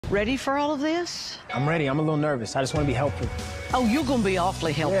Ready for all of this? I'm ready. I'm a little nervous. I just want to be helpful. Oh, you're going to be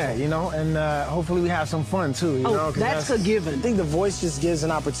awfully helpful. Yeah, you know, and hopefully we have some fun, too, you know? 'Cause that's a given. I think The Voice just gives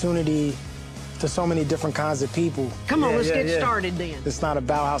an opportunity to so many different kinds of people. Come on, let's get started then. It's not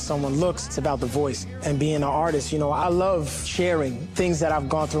about how someone looks, it's about the voice. And being an artist, you know, I love sharing things that I've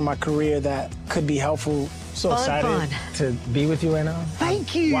gone through in my career that could be helpful. So excited to be with you right now.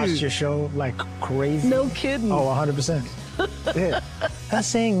 Thank you. Watched your show like crazy. No kidding. Oh, 100%. Yeah. I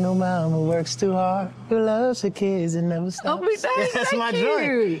sing no mama works too hard, who loves her kids and never stops. Oh, that's my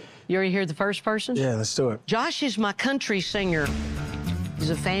joint. You ready to hear the first person? Yeah, let's do it. Josh is my country singer. He's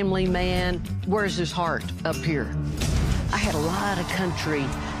a family man. Where's his heart? Up here. I had a lot of country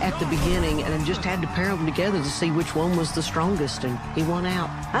at the beginning, and I just had to pair them together to see which one was the strongest, and he won out.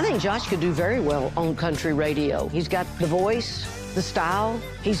 I think Josh could do very well on country radio. He's got the voice, the style,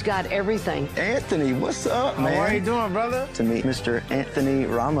 he's got everything. Anthony, what's up, man? How are you doing, brother? To meet Mr. Anthony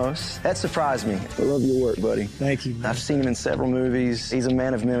Ramos. That surprised me. I love your work, buddy. Thank you, man. I've seen him in several movies. He's a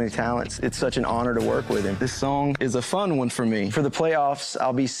man of many talents. It's such an honor to work with him. This song is a fun one for me. For the playoffs,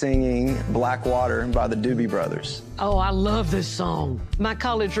 I'll be singing Black Water by the Doobie Brothers. Oh, I love this song. My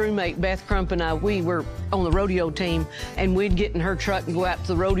college roommate, Beth Crump, and I, we were on the rodeo team, and we'd get in her truck and go out to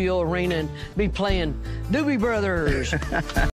the rodeo arena and be playing Doobie Brothers.